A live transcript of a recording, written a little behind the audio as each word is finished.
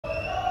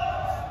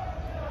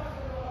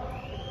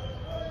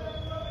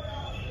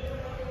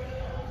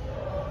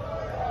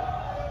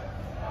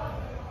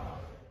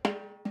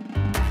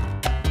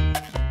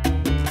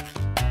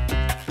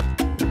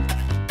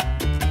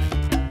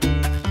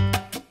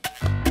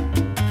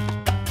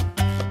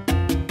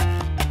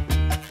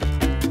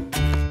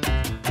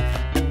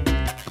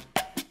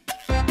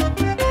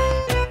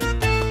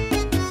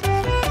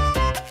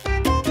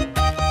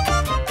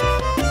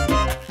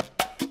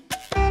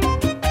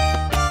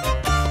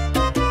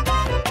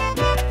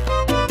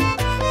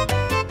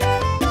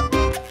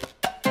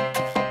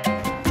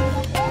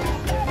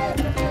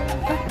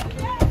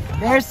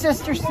There's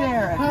Sister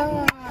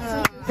Sarah.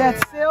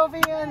 That's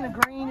Sylvia in the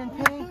green and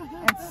pink,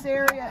 and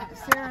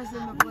Sarah's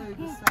in the blue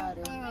beside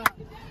her.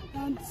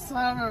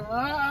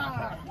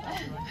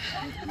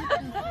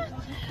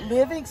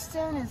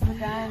 Livingston is the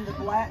guy in the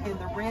black in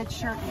the red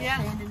shirt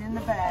and standing in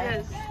the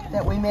back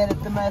that we met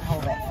at the mud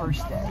hole that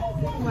first day.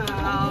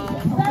 Wow.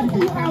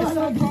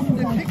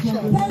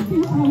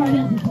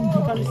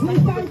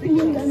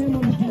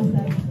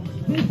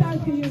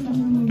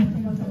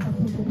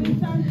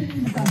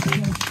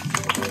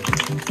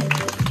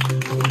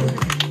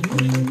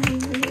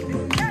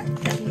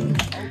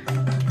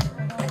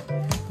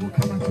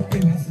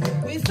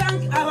 We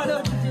thank our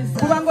Lord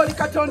Jesus.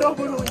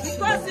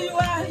 Because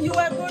you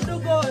are good to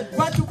God.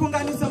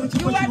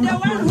 You are the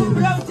one who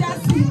brought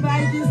us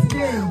by this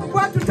day. You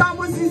are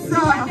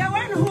the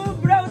one who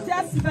brought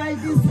us by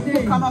this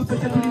day. We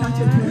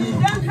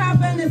don't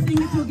have anything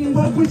to give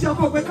you. Just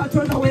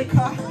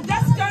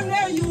to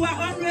know you are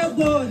only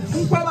God.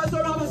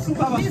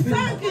 We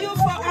thank you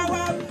for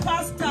our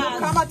pastors.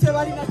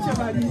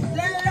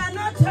 They are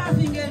not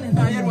having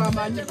anything.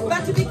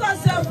 But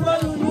because of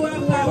you are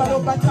power.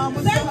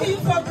 Thank you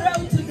for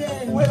growth today.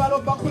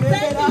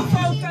 Thank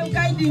you for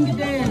guiding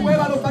today.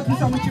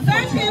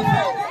 Thank you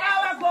for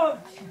our God.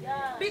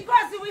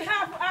 Because we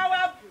have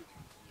our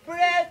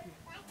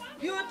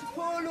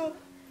beautiful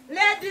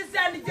ladies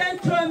and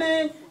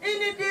gentlemen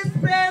in this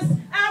place,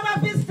 our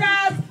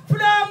visitors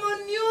from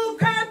new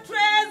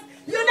countries,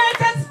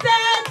 United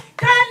States,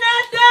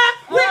 Canada.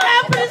 We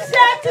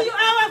appreciate you,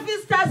 our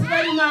visitors,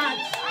 very much.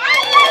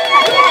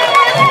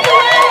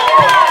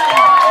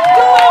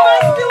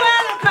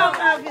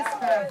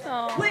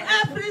 We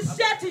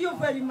appreciate you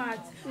very much.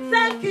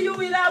 Thank you.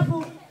 We love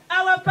you.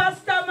 Our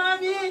Pastor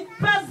Mommy,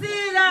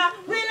 Pazira,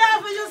 we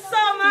love you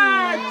so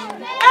much.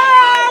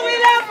 Oh, we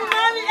love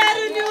Mommy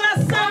Erin, you are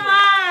so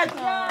much.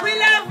 We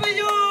love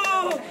you.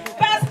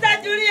 Pastor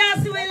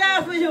Julius, we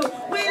love you.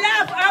 We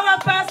love our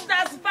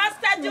pastors,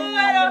 Pastor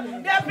Joel,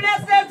 the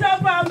president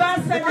of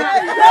Ambassador.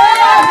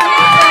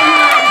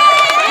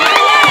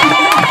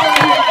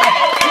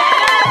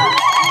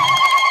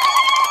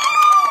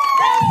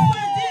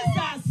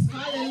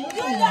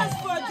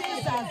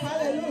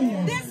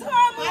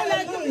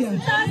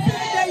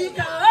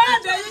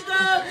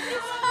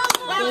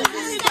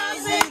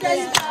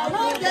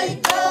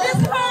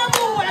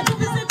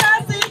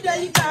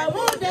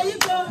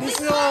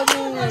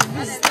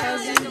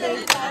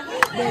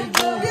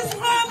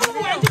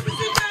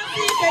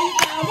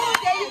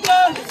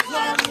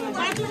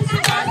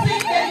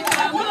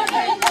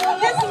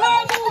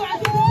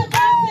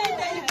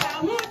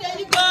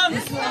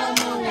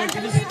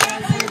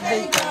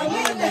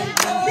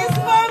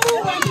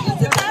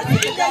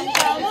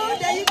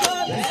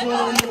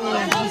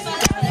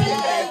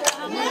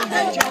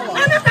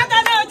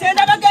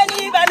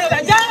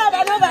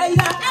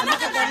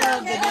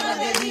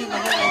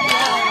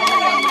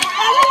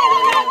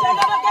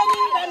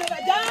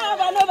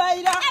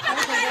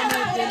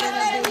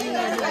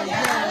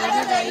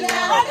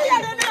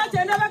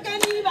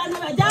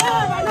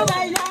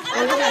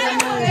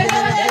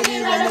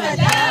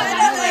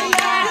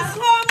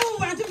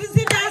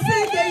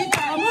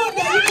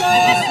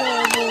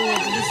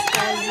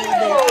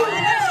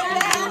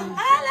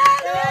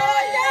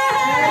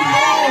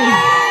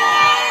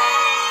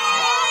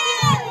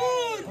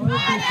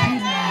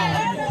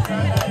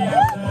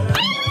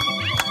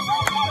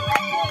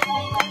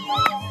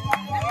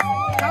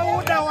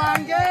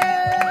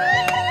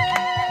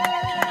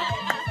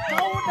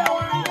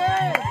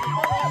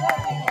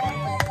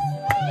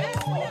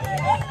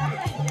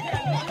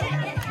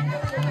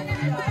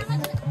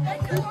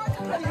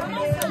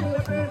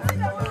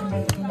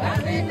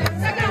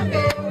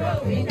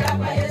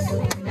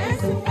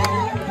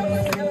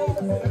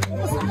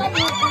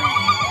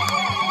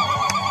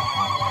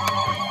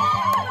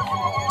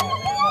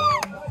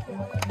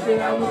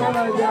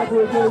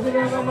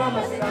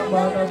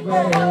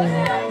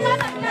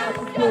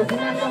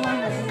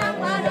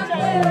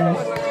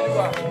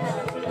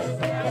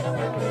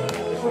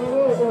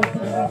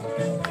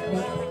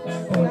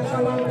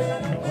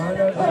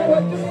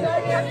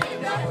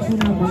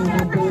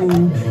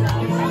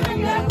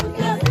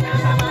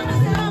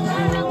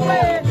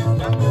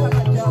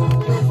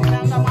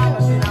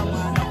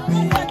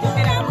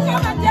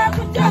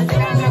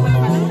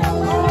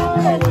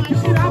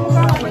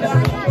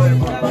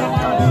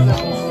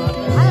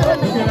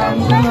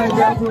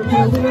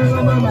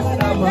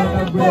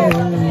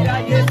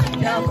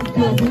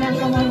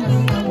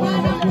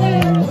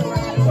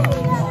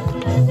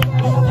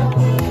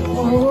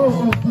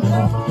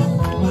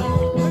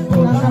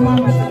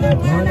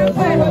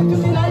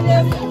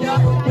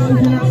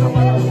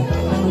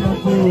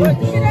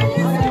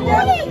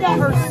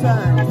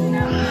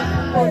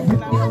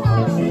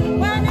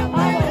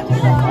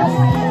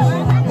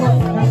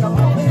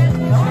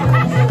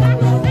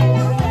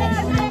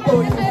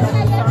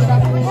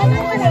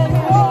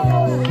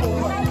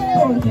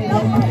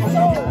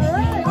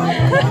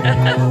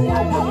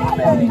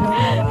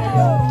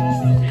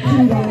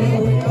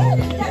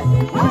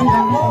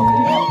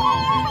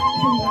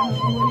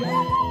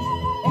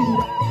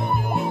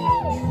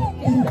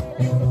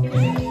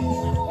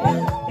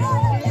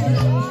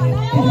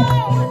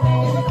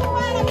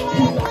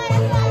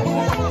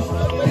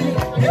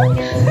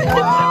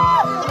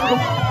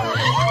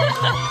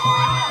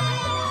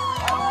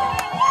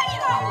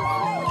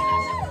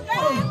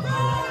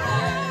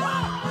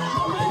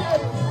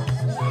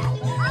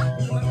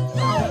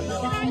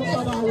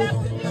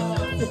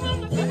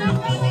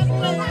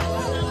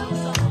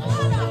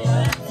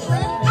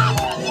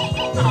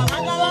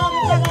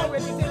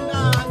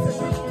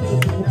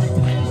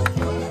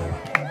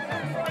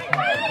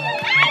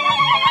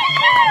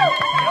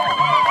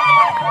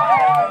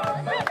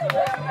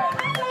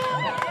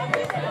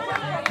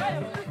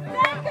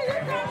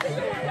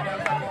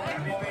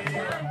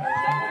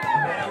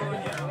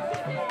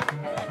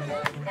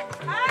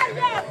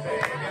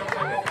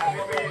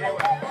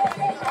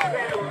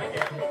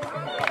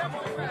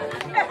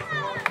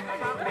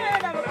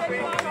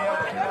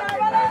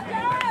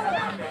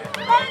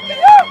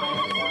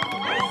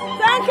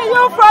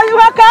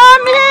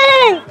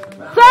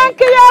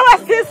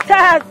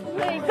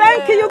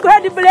 Thank you.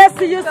 God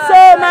bless you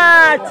so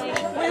much.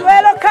 We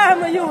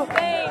welcome you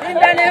in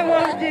the name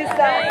of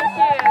Jesus.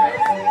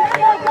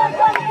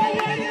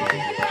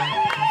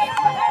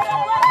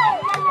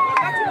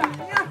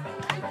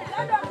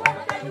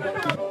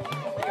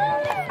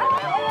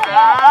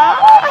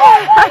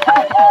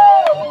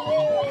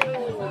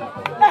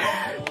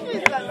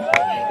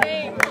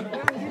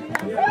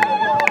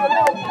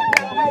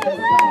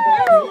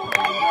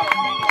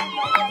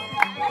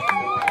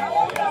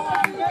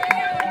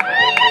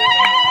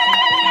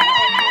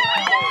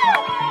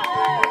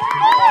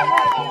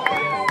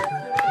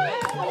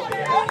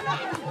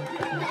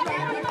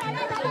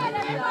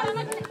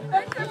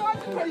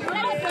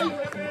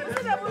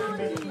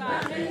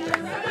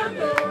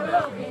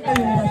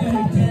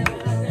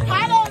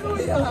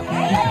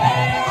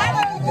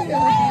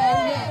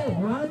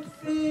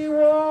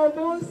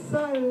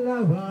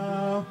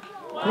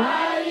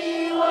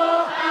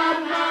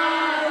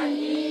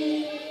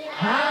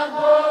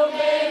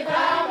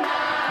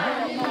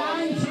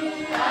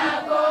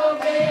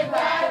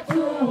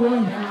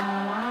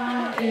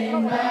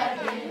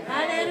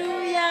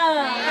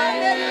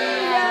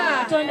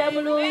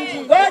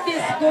 Thank God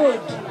is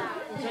good.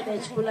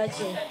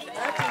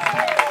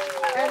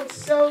 And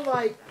so,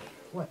 like,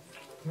 what,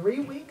 3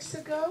 weeks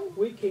ago,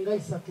 they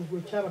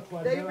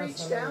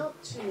reached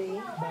out to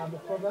me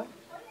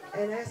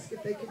and asked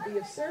if they could be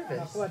of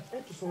service.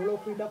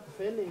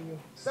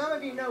 Some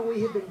of you know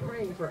we have been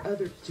praying for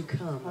others to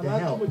come to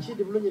help. And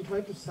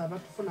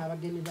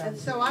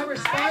so I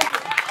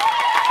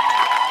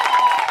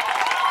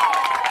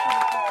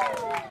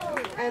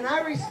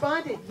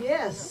responded,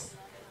 yes.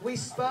 We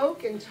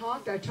spoke and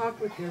talked. I talked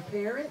with their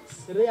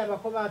parents. And I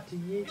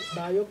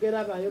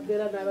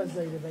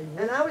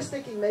was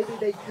thinking maybe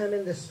they'd come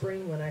in the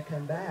spring when I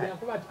come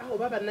back.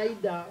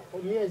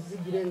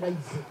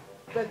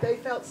 But they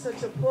felt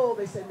such a pull,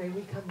 they said, may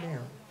we come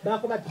now?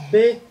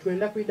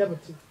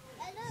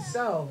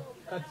 So,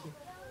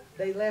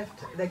 they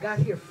left, they got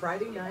here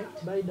Friday night.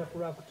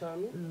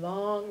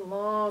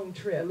 Long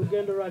trip.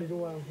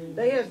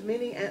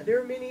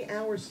 They're many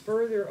hours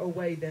further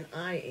away than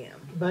I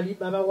am.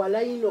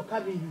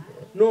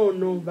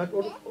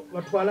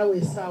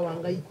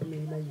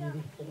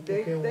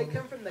 They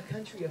come from the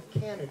country of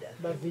Canada.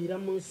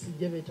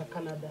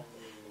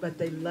 But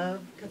they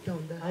love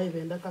Katonda.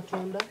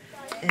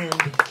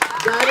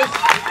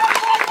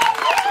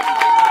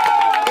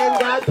 And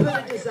God put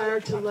a desire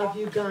to love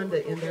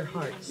Uganda in their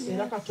hearts.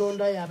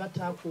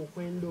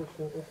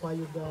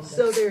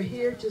 So they're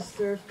here to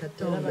serve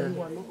Katonda,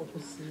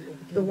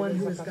 the one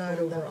who is God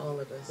over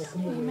all of us.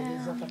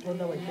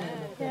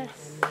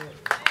 Yes.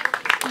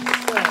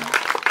 So,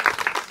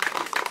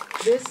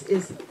 this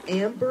is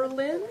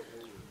Amberlin.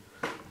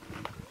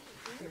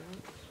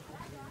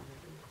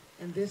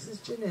 And this is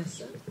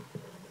Jenessa.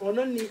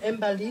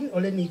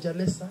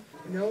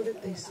 Know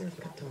that they serve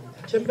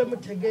Katonda.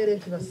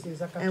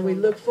 And we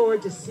look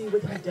forward to see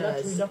what he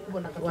does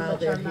while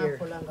they're here.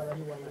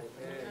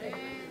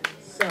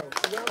 So,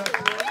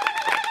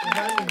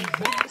 thank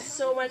you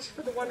so much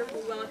for the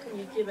wonderful welcome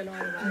you've given all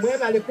of us.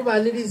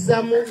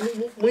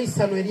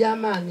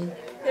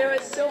 There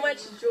was so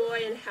much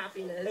joy and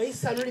happiness.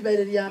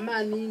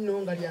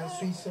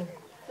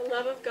 The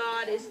love of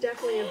God is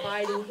definitely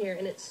abiding here,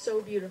 and it's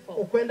so beautiful.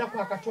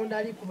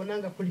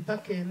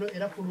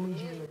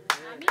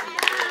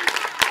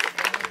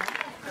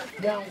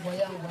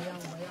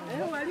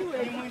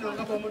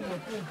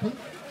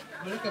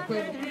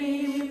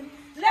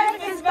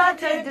 Life is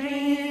but a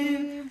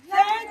dream.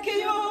 Thank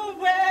you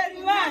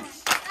very much.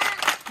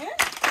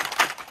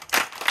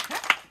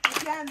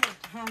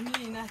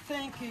 Amina,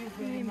 thank you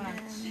very much.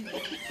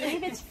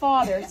 David's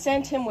father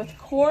sent him with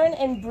corn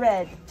and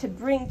bread to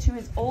bring to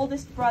his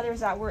oldest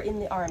brothers that were in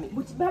the army.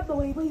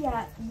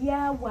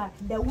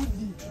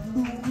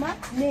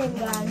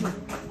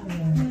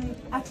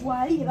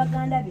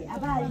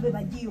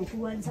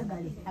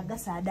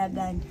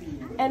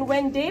 And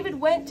when David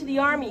went to the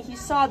army, he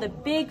saw the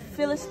big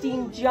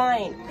Philistine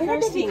giant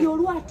cursing.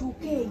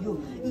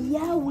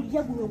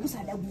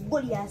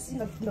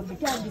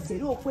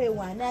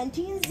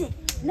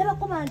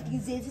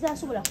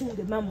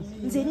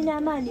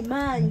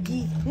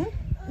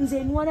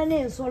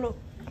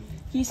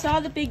 He saw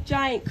the big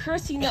giant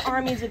cursing the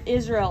armies of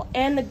Israel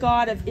and the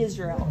God of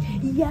Israel.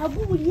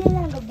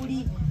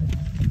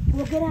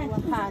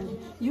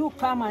 You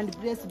come and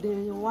bless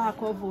the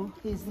work of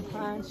his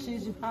hand,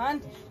 his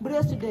hand,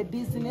 bless the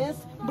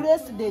business,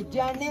 bless the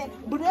journey,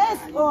 bless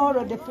all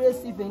of the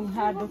place, even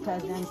her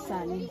daughters and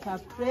sons. We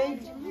have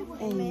prayed.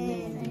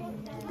 Amen.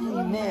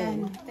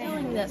 Amen.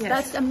 Yes.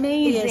 That's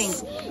amazing.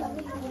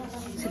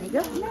 Yes.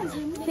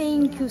 Biegel.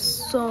 Thank you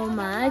so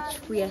much.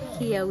 We are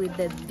here with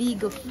the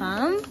Biegel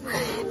farm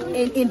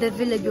in the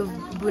village of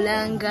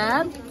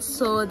Bulanga.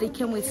 So they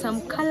came with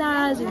some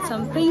colors and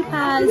some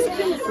papers.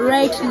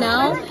 Right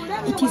now,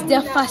 it is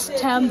their first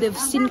time they've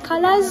seen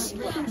colors.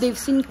 They've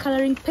seen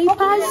coloring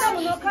papers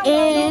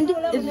and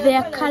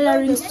they're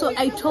coloring. So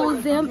I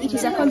told them it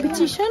is a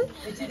competition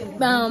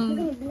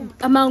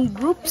among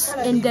groups,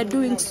 and they're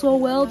doing so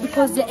well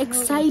because they're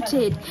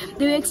excited.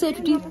 They were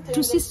excited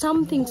to see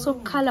something so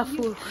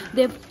colorful.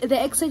 They're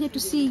excited to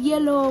see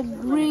yellow,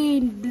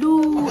 green,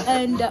 blue,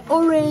 and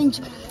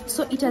orange.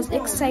 So it has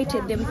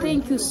excited them.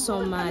 Thank you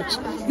so much.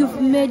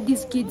 You've made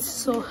these kids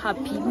so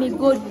happy. May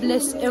God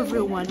bless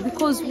everyone,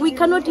 because we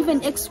cannot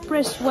even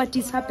express what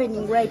is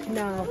happening right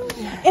now.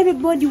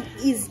 Everybody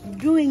is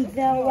doing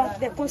their work.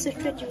 They're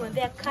concentrating on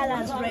their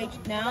colors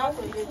right now.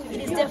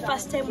 It is their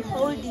first time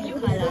holding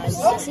colors.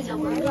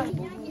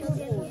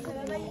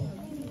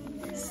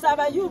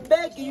 Saba, you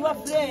beg your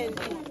friend.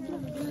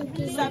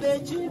 Saba,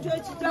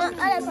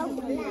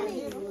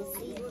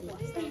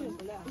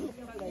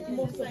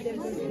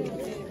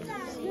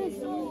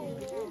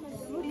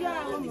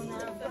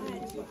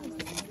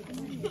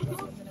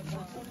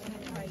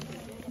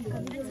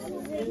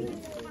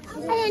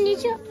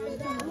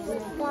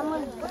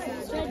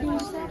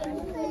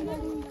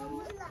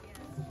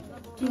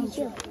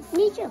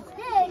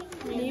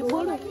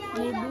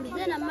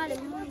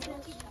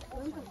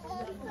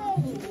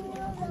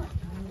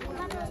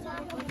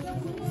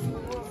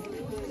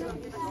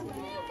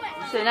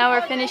 So now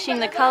we're finishing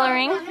the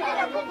coloring,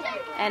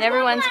 and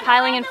everyone's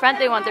piling in front.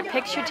 They want their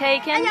picture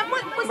taken.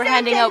 We're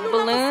handing out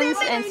balloons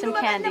and some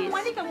candies.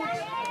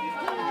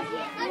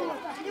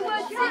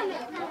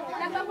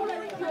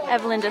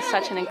 Evelyn does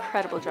such an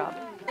incredible job.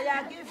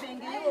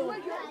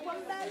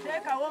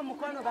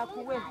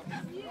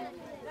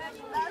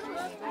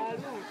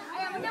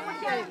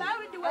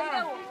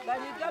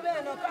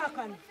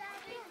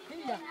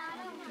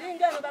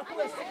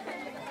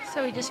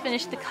 So we just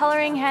finished the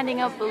coloring, handing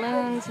out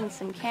balloons and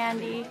some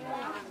candy.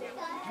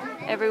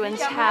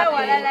 Everyone's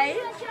happy.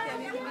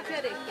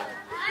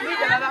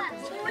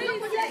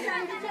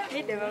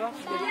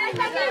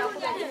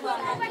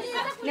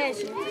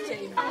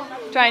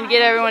 Trying to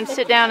get everyone to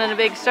sit down in a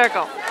big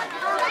circle.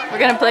 We're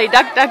going to play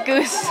Duck, Duck,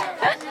 Goose.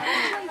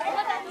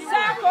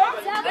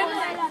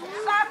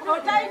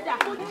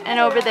 And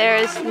over there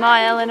is Ma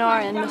Eleanor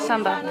and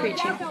Masamba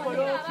preaching.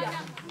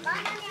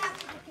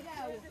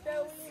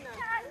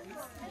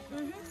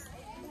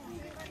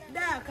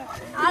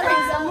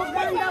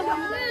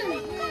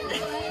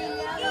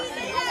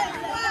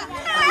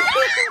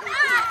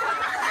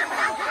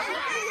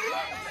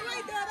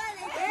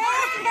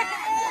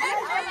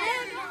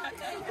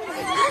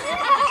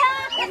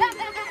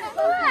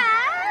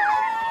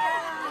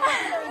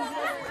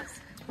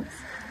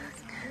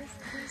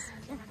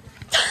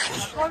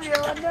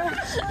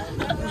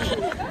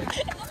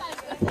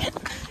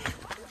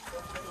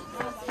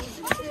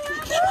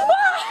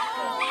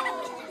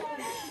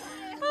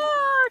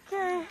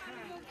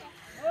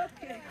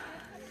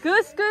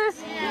 Goose,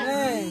 goose. I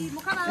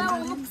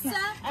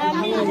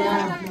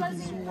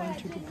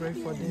want you to pray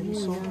for them.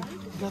 So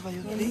gather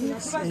your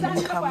things and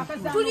you come.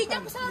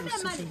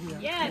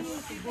 Yes.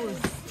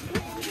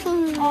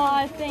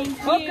 Oh,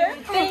 thank you. Okay.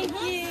 Thank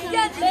you.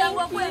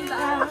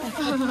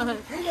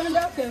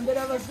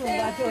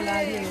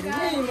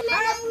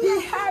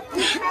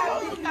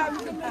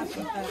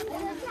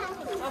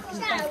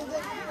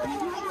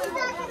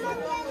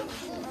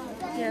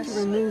 Yes.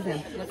 Remove them.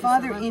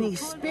 Father, any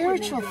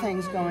spiritual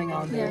things going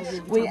on there,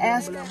 we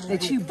ask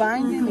that you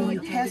bind them and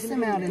you cast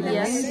them out in the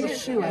name of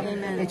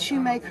Yeshua, that you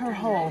make her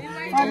whole.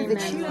 Father,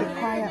 that she would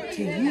cry out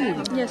to you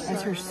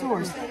as her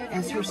source,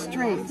 as her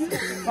strength.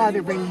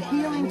 Father, bring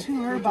healing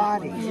to her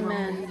body.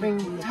 Amen. Bring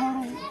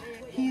total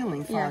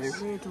healing, Father.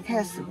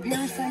 Cast the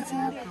parasites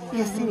out.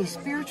 Cast any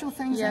spiritual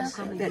things out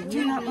that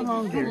do not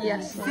belong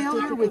there.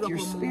 Fill her with your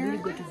spirit.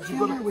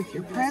 Fill her with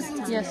your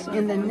presence.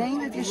 In the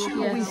name of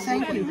Yeshua, we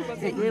thank you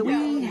that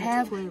we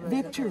have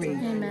victory.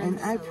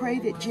 And I pray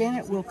that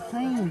Janet will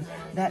claim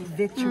that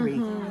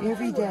victory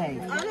every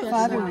day.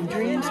 Father, when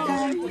dreams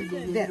come,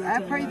 that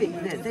I pray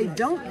that they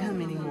don't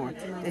come anymore.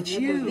 That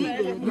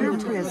your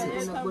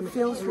presence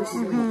fills her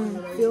sleep,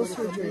 fills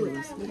her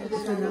dreams.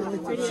 To know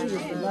that she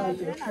is the loved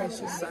and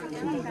precious Son.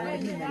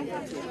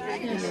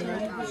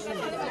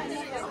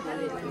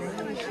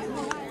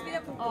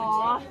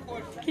 Aww.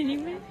 Can you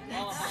move?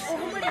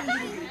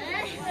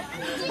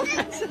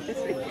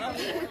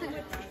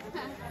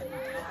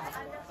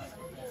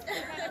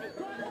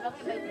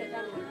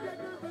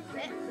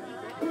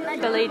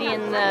 The lady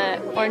in the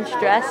orange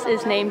dress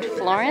is named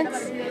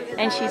Florence,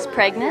 and she's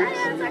pregnant,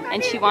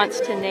 and she wants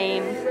to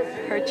name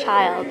her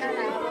child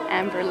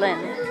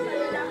Amberlin.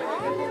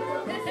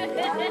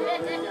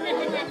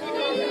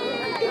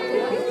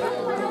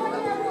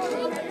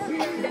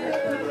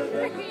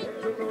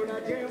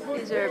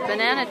 These are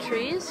banana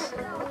trees,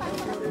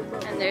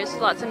 and there's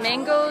lots of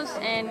mangoes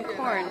and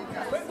corn.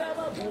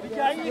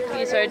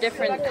 These are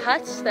different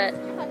huts that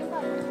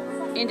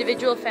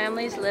individual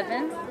families live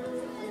in.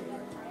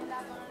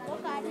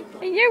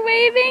 And you're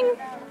waving?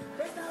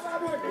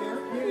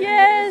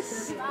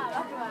 Yes!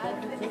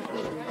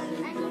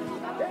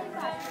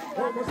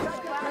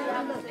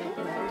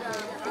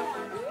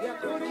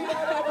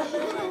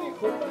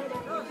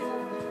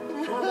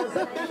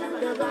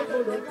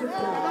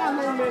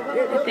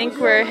 I think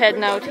we're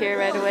heading out here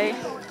right away.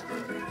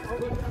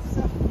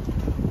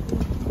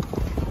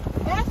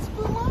 That's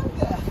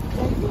Bulanga.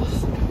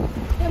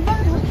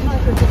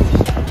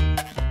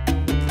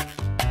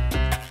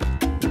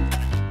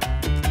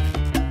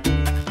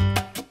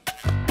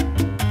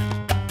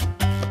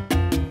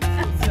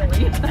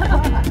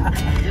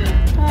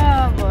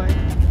 Oh boy.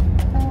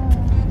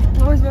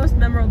 What was most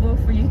memorable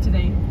for you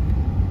today?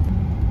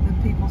 The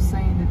people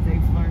saying that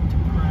they've learned to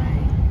pray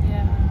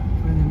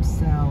for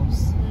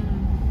themselves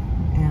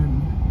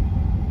and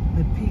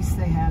the peace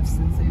they have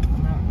since they've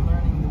been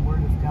learning the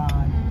Word of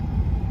God,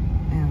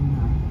 and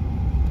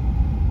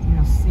you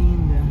know,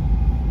 seeing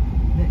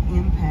the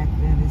impact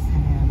that it's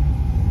had.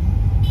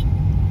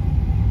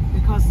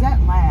 Because that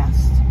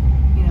lasts.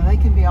 You know, they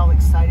can be all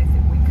excited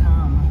that we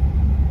come,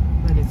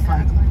 but it's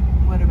like,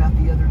 what about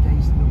the other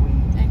days of the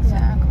week?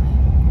 Exactly.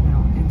 You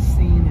know, and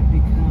seeing it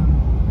become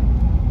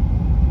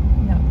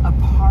a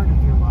part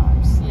of your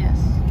lives. Yes.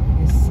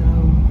 Is so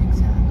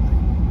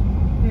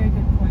Very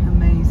good point.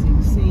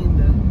 amazing. Seeing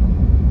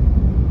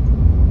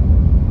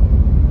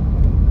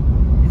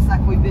it's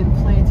like we've been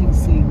planting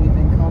seed, we've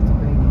been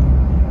cultivating it,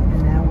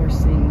 and now we're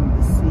seeing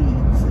the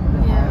seeds,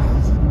 the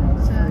harvest, you know,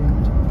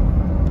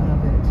 fruit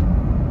of it.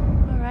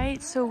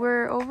 Alright, so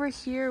we're over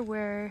here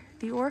where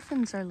the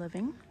orphans are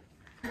living.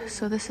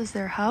 So this is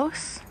their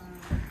house.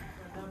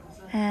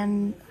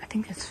 And I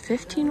think it's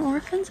 15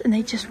 orphans, and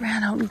they just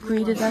ran out and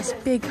greeted us.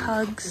 Big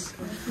hugs.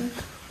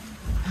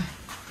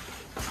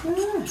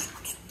 Let's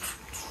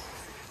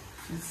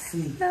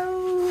see.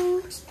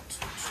 Hello.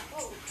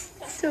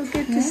 So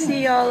good to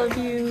see all of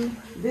you.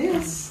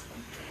 This,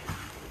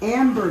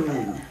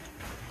 Amberlin.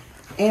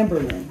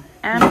 Amberlin.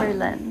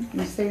 Amberlin.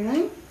 You say your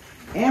name?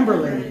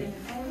 Amberlin.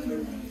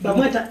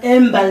 Bamweta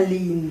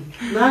Amberlin.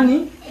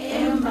 Nani?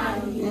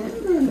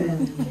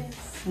 Amberlin.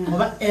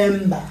 Oba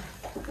Ember.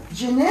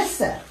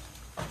 Jenessa.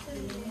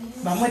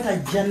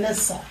 Bamweta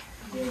Jenessa.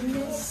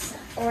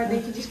 Or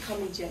they can just call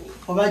me Jenny.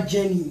 Oba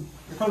Jenny.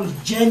 They call me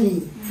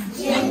Jenny.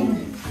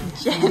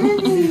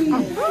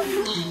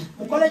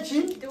 Mukole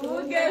chi?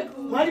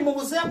 Mwali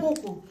mugusea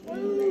kuku?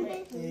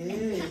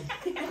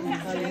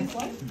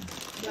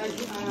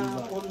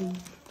 On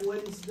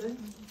Wednesday?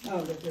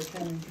 Oh, they're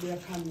coming. They are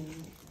coming.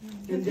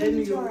 And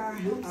then you are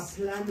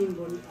planning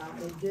on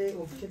a day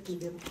of taking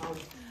them out.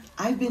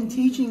 I've been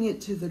teaching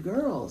it to the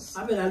girls,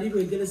 so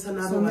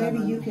maybe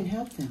you can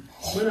help them.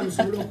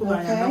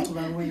 Okay?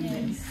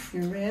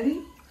 You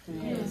ready?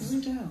 Yes. Here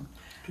we go.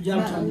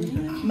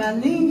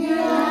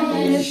 Malinya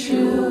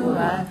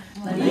Yeshua,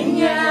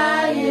 Malinya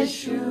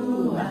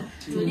Yeshua,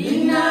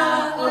 Tulina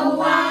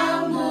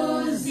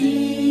Owamuzi,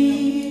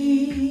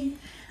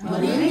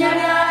 Malinya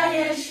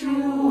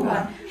Yeshua.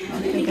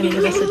 They're going to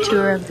give us a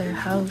tour of their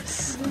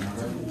house.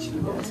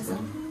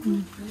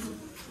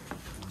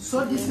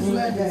 So this is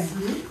where they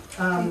sleep.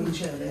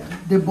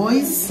 The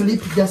boys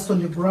sleep just on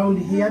the ground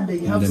here. They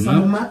have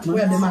some mat.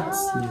 Where the mats?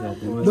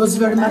 Those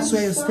very mats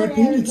where you step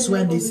in, it's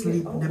where they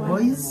sleep. The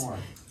boys,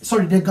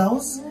 sorry, the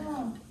girls.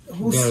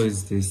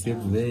 Girls, they sleep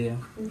there.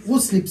 Who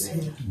sleeps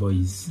here?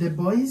 Boys. The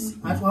boys.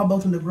 And how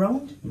about on the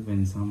ground?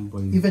 Even some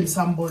boys. Even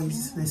some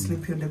boys, they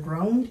sleep here on the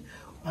ground.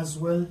 As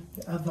well,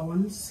 the other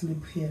ones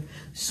sleep here.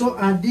 So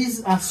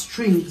these are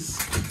strings,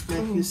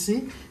 like you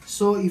see.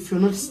 So if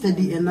you're not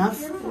steady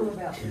enough,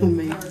 you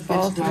may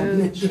get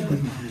down.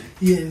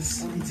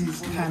 Yes, it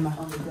is kind of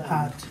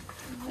hard.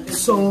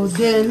 So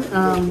then,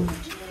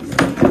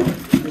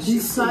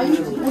 this side,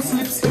 who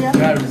sleeps here?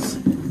 Girls.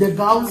 The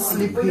girls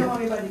sleep here.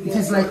 It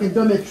is like a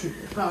dormitory.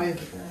 However,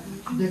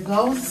 the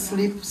girls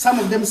sleep. Some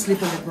of them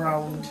sleep on the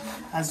ground,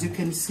 as you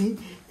can see,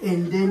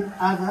 and then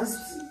others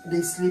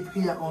they sleep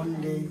here on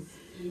the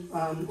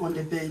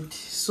bed.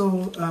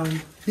 So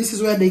this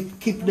is where they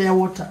keep their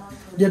water,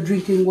 their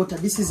drinking water.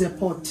 This is a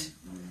pot,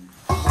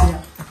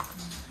 yeah.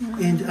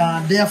 And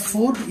their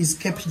food is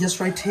kept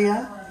just right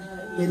here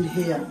and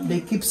here.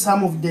 They keep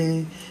some of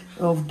the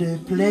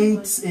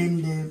plates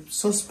and the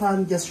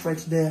saucepan just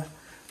right there.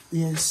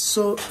 Yes.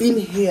 So in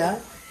here,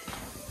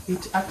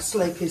 it acts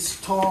like a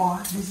store.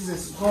 This is a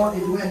store,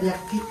 and where they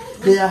keep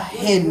their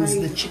hens,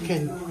 the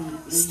chicken,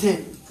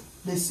 stay.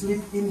 They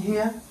sleep in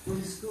here,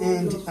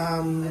 and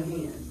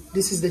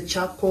this is the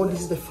charcoal, this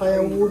is the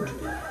firewood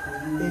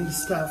and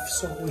stuff,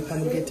 so we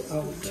can get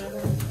out.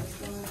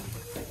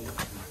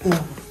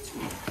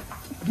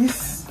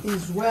 This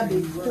is where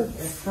they cook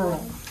from.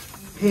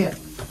 Here.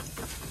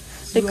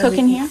 They cook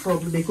in here?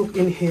 They cook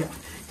in here.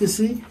 You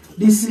see,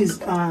 this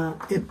is a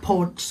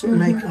pot, so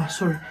like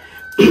sorry.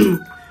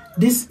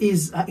 This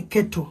is a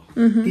kettle.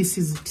 This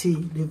is tea.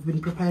 They've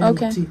been preparing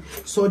tea,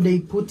 so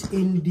they put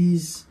in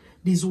this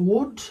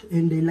wood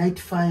and they light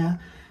fire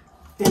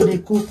and they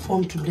cook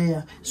onto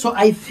there. So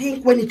I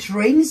think when it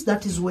rains,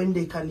 that is when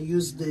they can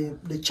use the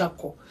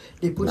charcoal.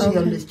 They put it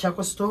on the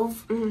charcoal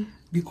stove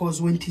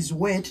because when it is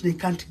wet, they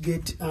can't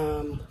get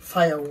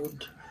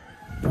firewood.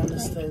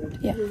 Understand?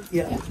 Yeah.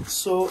 Yeah.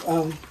 So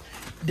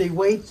they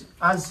wait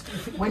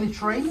when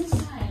it rains.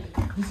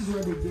 This is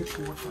where they get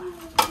water.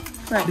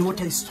 Right. The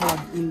water is stored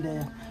in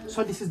there.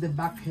 So this is the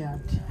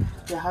backyard.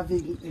 They're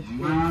having a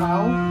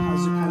cow,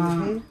 as you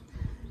can hear.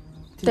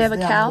 They have a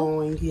cow?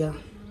 Going, yeah.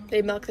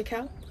 They milk the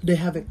cow? They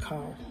have a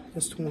cow,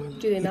 just one.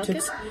 Do they milk it?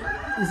 Is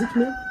it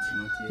milked?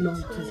 No,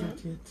 it is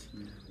not yet.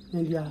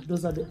 And yeah,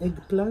 those are the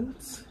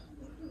eggplants.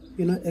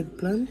 You know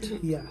eggplant?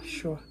 Yeah,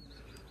 sure.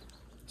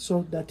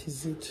 So that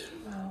is it.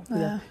 Wow.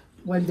 Yeah.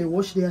 When they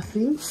wash their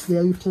things,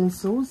 their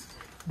utensils,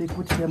 they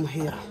put them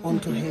here,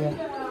 onto here.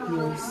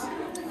 Yes.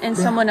 And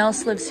someone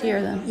else lives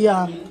here then?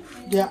 Yeah.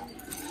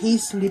 He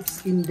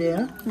sleeps in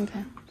there.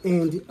 Okay.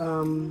 And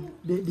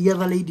the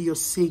other lady you're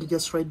seeing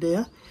just right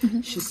there,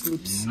 she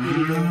sleeps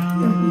in there,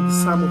 yeah, with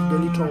some of the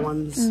little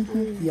ones.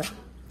 Yeah.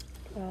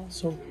 Wow.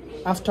 So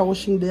after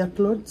washing their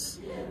clothes,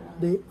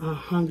 they are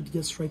hung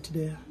just right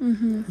there.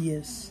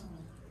 Yes.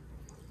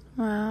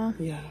 Wow.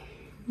 Yeah.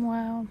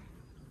 Wow.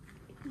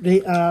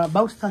 They are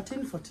about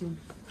 13, 14.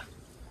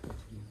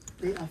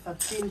 They are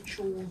 13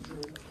 children.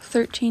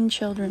 13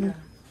 children. Yeah.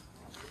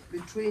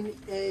 Between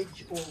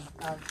age of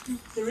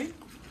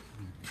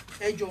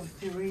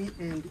 3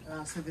 and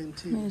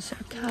 17. There's a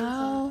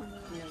cow.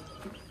 Yeah.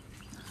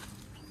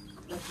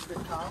 That's the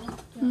cow.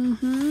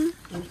 Mm-hmm.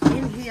 And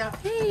in here,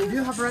 do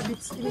you have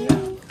rabbits in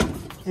here?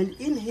 And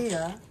in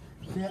here,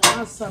 there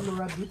are some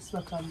rabbits,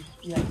 but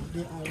yeah,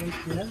 they are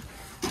right there.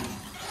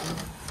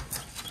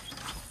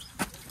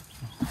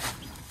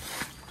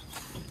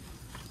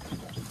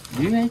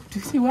 Do you like to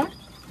see one?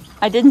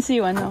 I didn't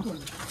see one though.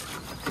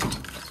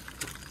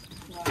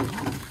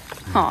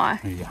 Aw.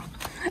 Yeah.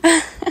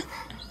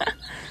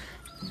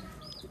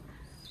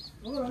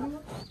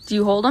 Do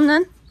you hold them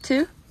then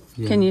too?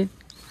 Yeah. Can you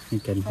You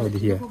can hold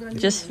it here.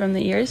 just from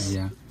the ears?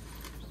 Yeah.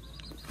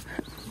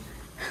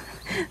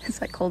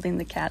 It's like holding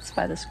the cats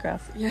by the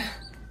scruff. Yeah.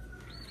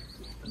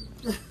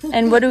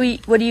 And what do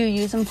you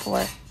use them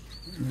for?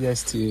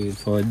 Just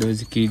for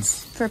those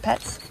kids. For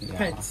pets? Yeah.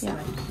 Pets. Yeah.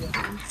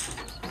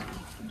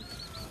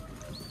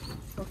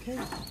 Okay,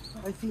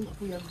 I think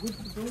we are good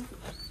to go.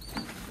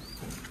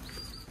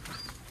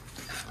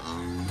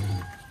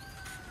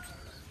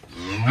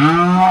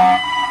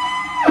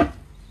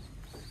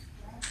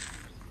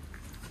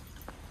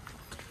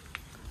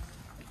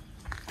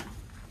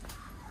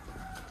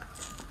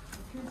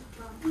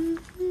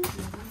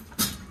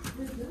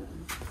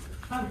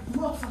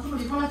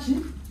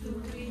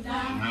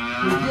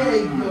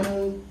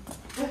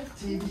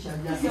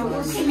 So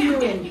we'll see you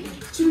in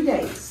 2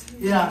 days.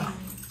 Yeah,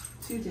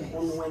 2 days.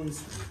 on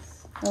Wednesday.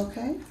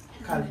 Okay.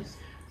 Kale.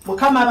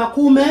 Mukama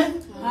abakuume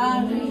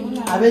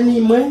abe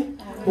nimwe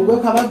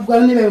mugweko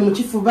abagugana ne mu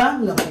kifuba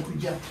nga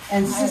kujja.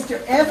 And Sister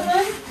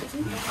Evelyn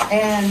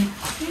and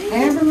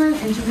Amberlin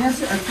and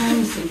Jenessa are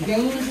playing some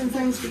games and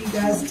things for you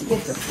guys to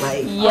get to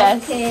play.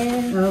 Yes.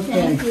 Okay.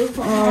 Thank you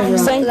for coming.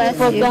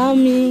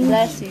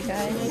 Bless you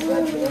guys.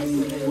 Bless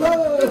you.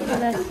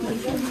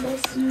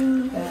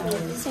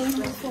 Thank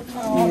you for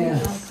coming.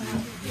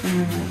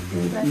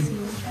 Bless you.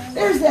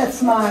 There's that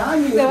smile. I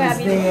knew it was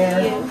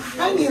there.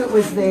 I knew it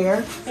was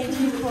there. Thank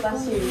you.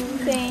 Bless you.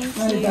 Thank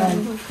you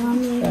Well for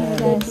coming.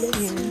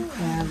 Bless you.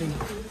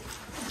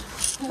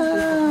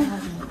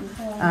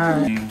 All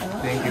right.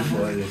 Thank you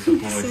for the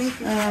support.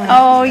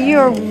 Oh,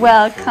 you're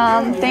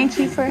welcome. Thank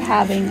you for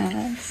having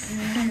us.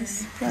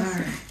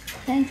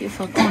 Thank you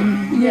for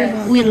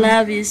coming. We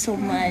love you so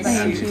much.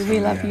 Thank you. We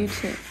love you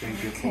too.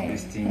 Thank you for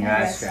visiting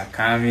us. We are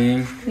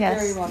coming.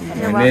 Yes.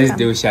 The next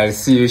day we shall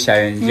see you, shall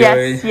enjoy.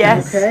 Yes.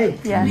 Yes. Okay.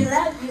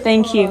 Yes.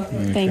 Thank you.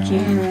 Thank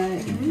you.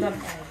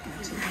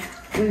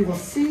 We will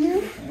see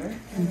you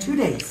in 2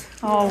 days.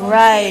 All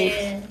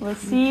right. We'll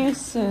see you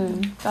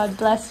soon. God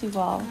bless you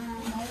all.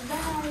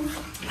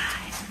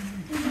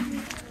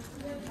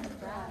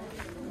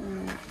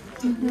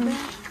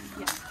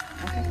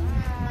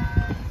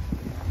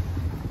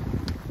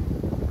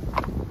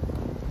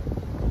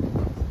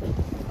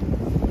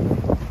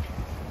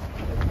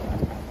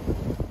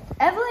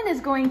 Evelyn is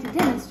going to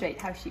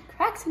demonstrate how she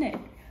cracks an egg.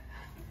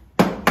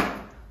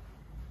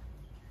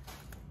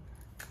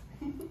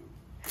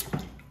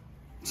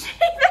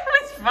 That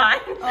was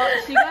fine.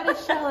 Oh, she got a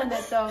shell in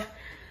it though.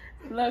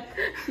 Look,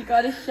 she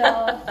got a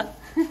shell. That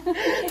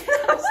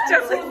was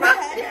totally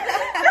fine.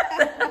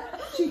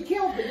 She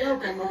killed the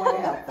yolk on the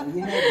way out.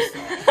 You noticed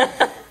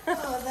that.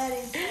 Oh, that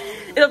is.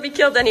 It'll be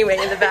killed anyway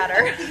in the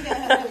batter.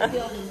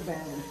 Killed in the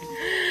batter.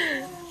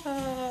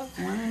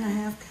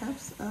 1.5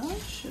 cups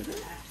of sugar.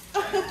 Oh,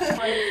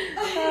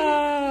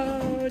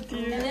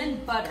 dear. And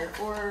then butter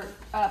or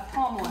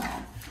palm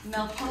oil.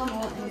 Melt palm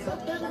oil.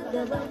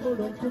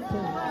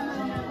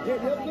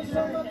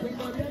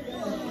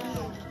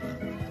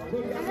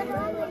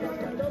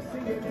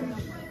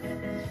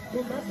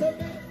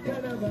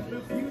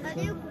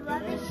 Adik,